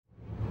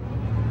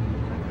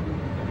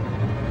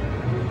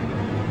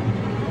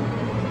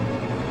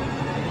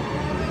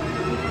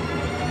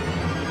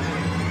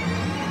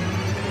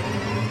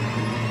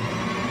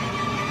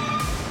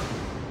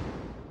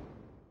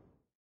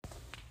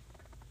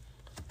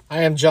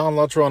I am John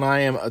Luttrell, and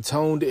I am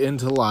Atoned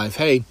into Life.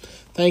 Hey,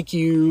 thank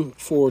you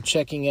for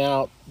checking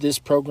out this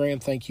program.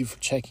 Thank you for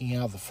checking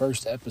out the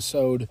first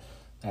episode,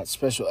 that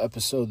special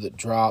episode that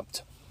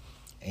dropped.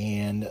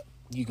 And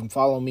you can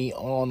follow me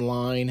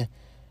online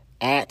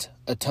at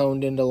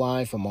Atoned into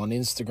Life. I'm on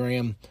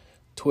Instagram,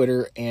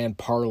 Twitter, and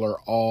Parler,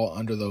 all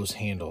under those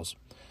handles.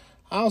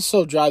 I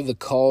also drive the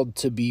Called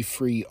to Be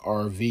Free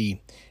RV,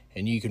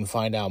 and you can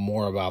find out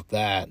more about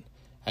that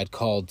at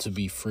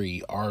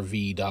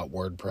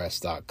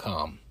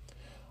calledtobefreerv.wordpress.com.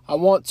 I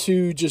want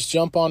to just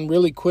jump on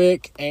really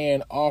quick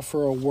and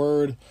offer a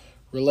word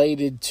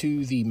related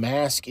to the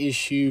mask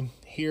issue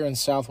here in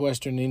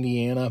southwestern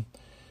Indiana.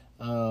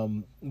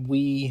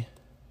 We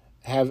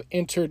have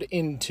entered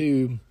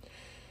into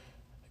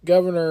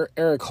Governor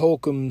Eric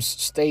Holcomb's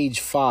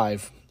stage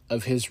 5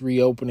 of his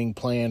reopening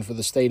plan for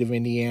the state of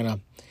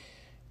Indiana.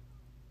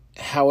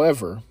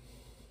 However,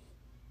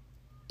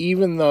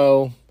 even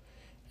though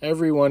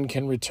everyone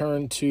can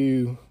return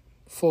to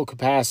full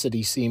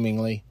capacity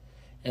seemingly,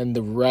 and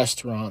the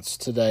restaurants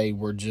today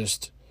were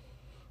just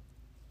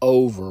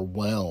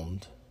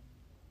overwhelmed.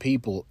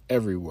 People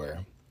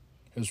everywhere.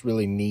 It was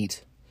really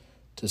neat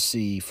to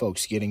see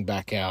folks getting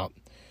back out.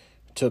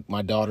 Took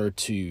my daughter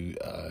to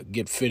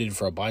get fitted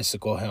for a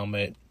bicycle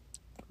helmet.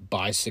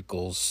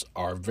 Bicycles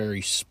are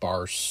very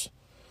sparse.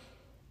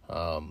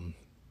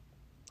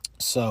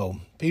 So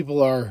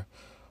people are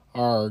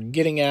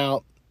getting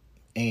out,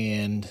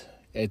 and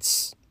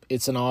it's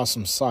an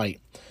awesome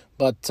sight.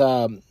 But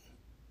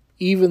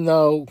even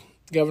though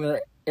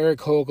Governor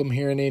Eric Holcomb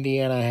here in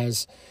Indiana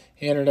has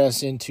entered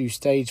us into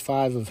stage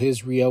 5 of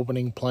his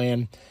reopening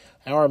plan,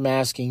 our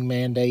masking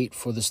mandate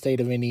for the state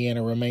of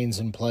Indiana remains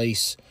in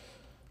place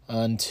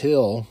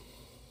until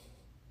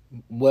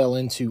well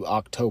into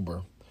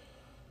October.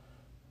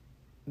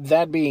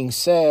 That being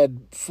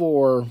said,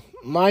 for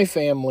my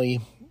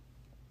family,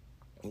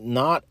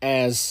 not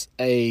as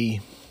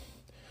an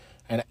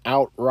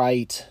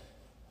outright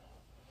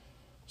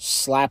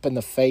slap in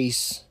the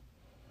face,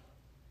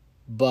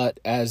 but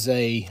as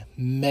a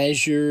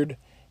measured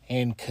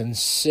and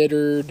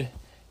considered,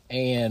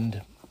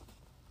 and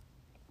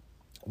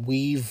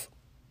we've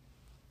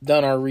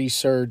done our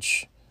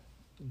research,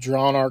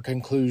 drawn our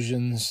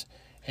conclusions,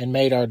 and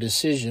made our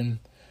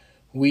decision,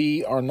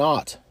 we are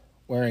not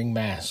wearing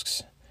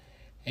masks.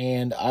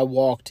 And I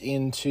walked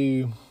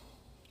into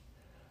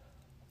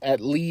at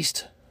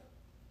least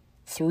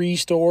 3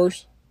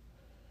 stores,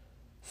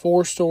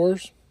 4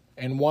 stores,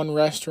 and 1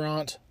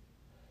 restaurant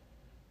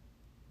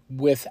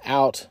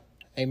without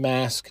a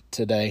mask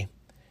today.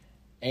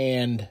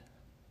 And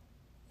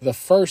the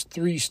first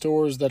 3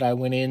 stores that I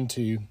went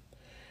into,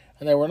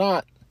 and they were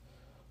not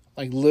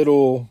like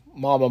little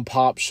mom and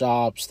pop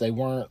shops. They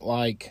weren't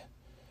like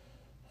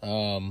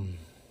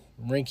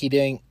rinky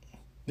dink.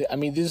 I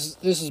mean, this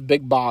is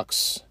big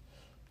box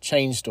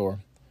chain store.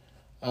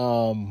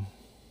 I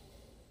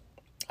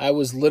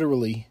was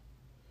literally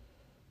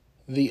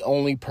the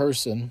only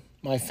person.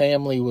 My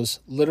family was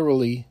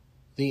literally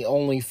the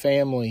only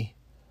family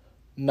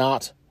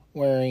not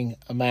wearing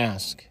a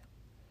mask.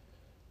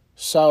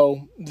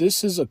 So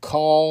this is a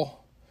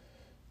call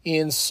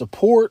in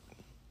support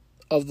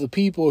of the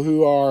people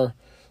who are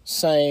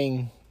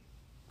saying,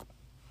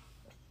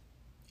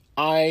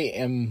 I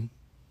am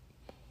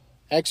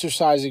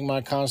exercising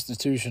my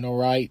constitutional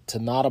right to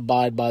not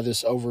abide by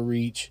this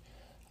overreach.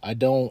 I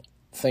don't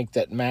think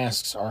that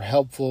masks are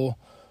helpful,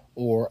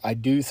 or I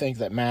do think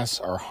that masks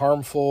are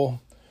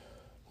harmful.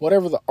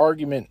 Whatever the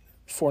argument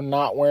for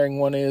not wearing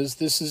one is,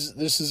 this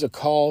is a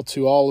call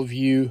to all of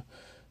you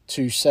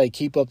to say,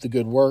 keep up the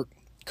good work.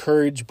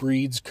 Courage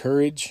breeds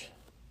courage.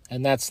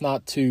 And that's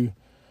not to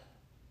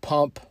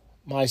pump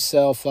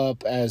myself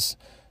up as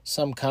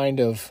some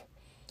kind of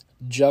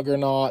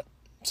juggernaut,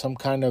 some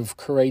kind of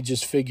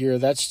courageous figure.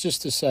 That's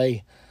just to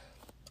say,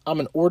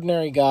 I'm an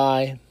ordinary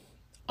guy.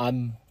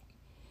 I'm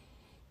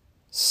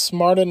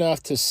smart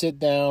enough to sit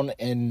down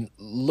and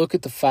look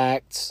at the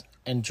facts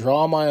and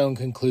draw my own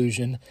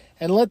conclusion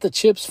and let the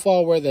chips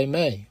fall where they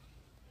may.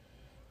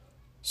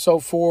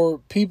 So for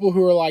people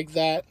who are like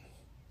that,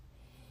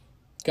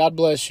 God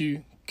bless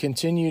you.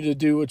 Continue to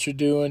do what you're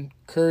doing.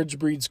 Courage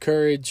breeds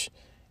courage.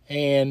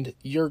 And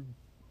you're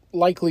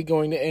likely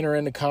going to enter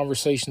into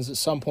conversations at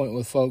some point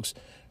with folks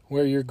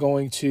where you're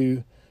going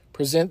to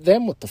present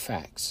them with the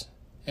facts.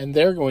 And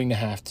they're going to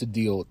have to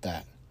deal with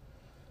that.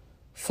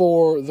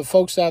 For the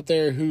folks out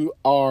there who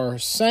are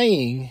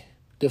saying,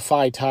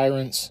 defy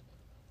tyrants,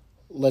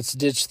 let's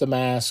ditch the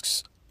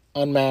masks,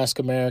 unmask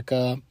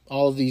America,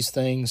 all of these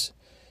things.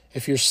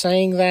 If you're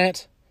saying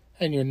that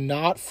and you're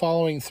not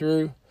following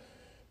through,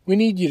 we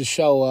need you to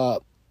show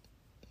up.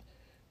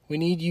 We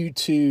need you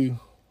to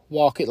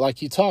walk it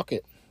like you talk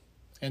it.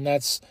 And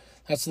that's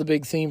the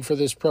big theme for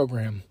this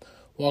program.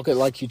 Walk it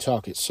like you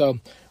talk it. So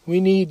we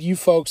need you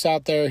folks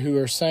out there who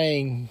are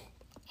saying,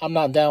 I'm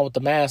not down with the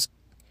mask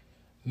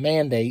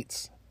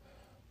mandates,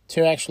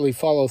 to actually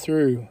follow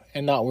through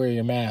and not wear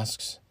your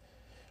masks.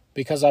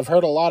 Because I've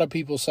heard a lot of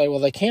people say, well,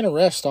 they can't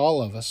arrest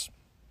all of us.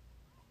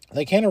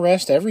 They can't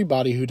arrest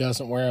everybody who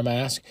doesn't wear a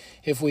mask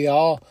if we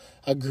all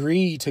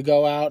agree to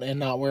go out and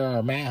not wear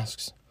our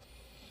masks.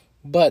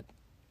 But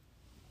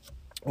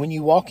when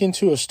you walk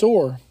into a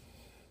store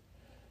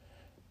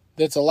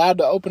that's allowed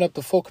to open up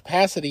to full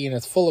capacity and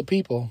it's full of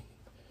people,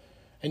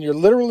 and you're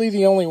literally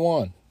the only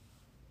one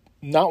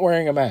not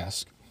wearing a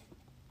mask,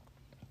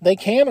 they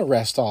can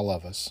arrest all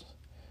of us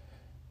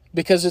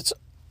because it's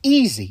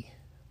easy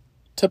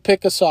to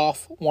pick us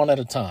off one at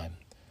a time.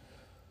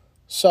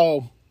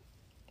 So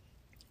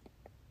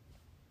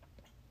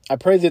I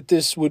pray that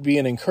this would be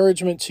an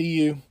encouragement to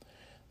you,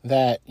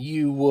 that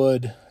you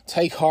would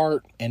take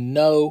heart and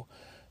know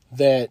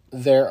that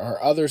there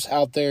are others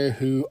out there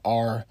who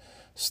are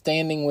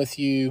standing with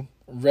you,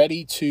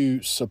 ready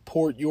to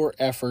support your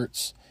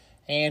efforts,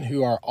 and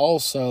who are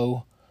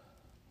also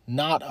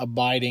not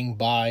abiding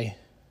by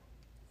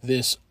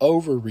this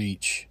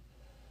overreach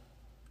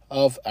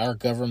of our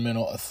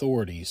governmental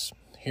authorities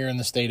here in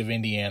the state of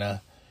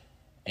Indiana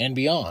and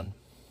beyond.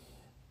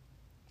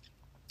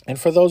 And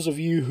for those of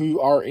you who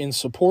are in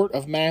support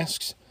of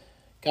masks,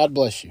 God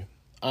bless you.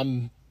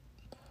 I'm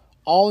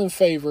all in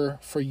favor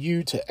for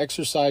you to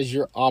exercise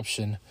your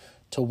option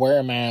to wear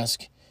a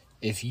mask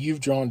if you've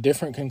drawn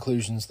different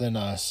conclusions than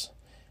us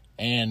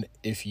and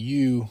if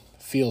you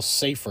feel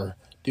safer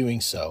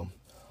doing so.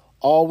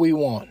 All we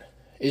want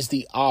is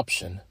the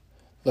option,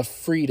 the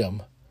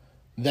freedom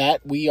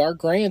that we are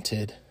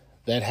granted,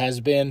 that has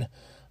been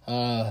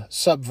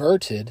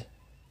subverted.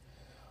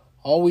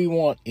 All we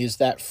want is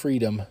that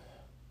freedom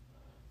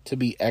to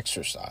be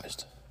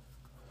exercised.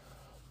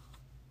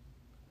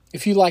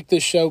 If you like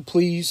this show,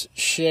 please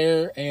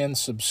share and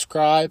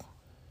subscribe.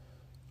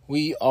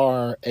 We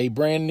are a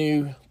brand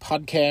new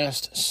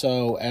podcast,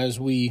 so as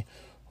we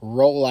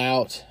roll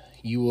out,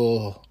 you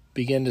will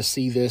begin to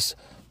see this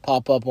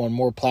pop up on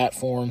more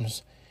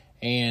platforms.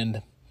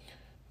 And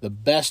the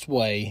best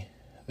way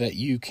that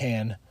you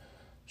can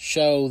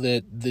show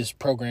that this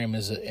program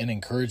is an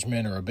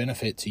encouragement or a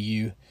benefit to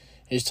you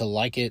is to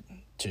like it,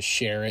 to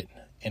share it,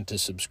 and to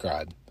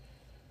subscribe.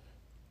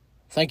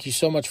 Thank you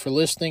so much for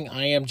listening.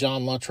 I am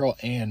John Luttrell,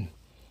 and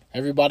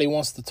everybody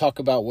wants to talk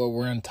about what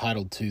we're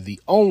entitled to.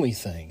 The only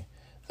thing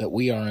that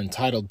we are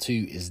entitled to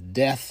is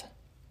death,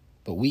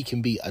 but we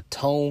can be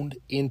atoned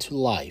into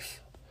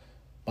life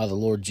by the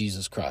Lord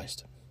Jesus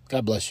Christ.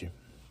 God bless you.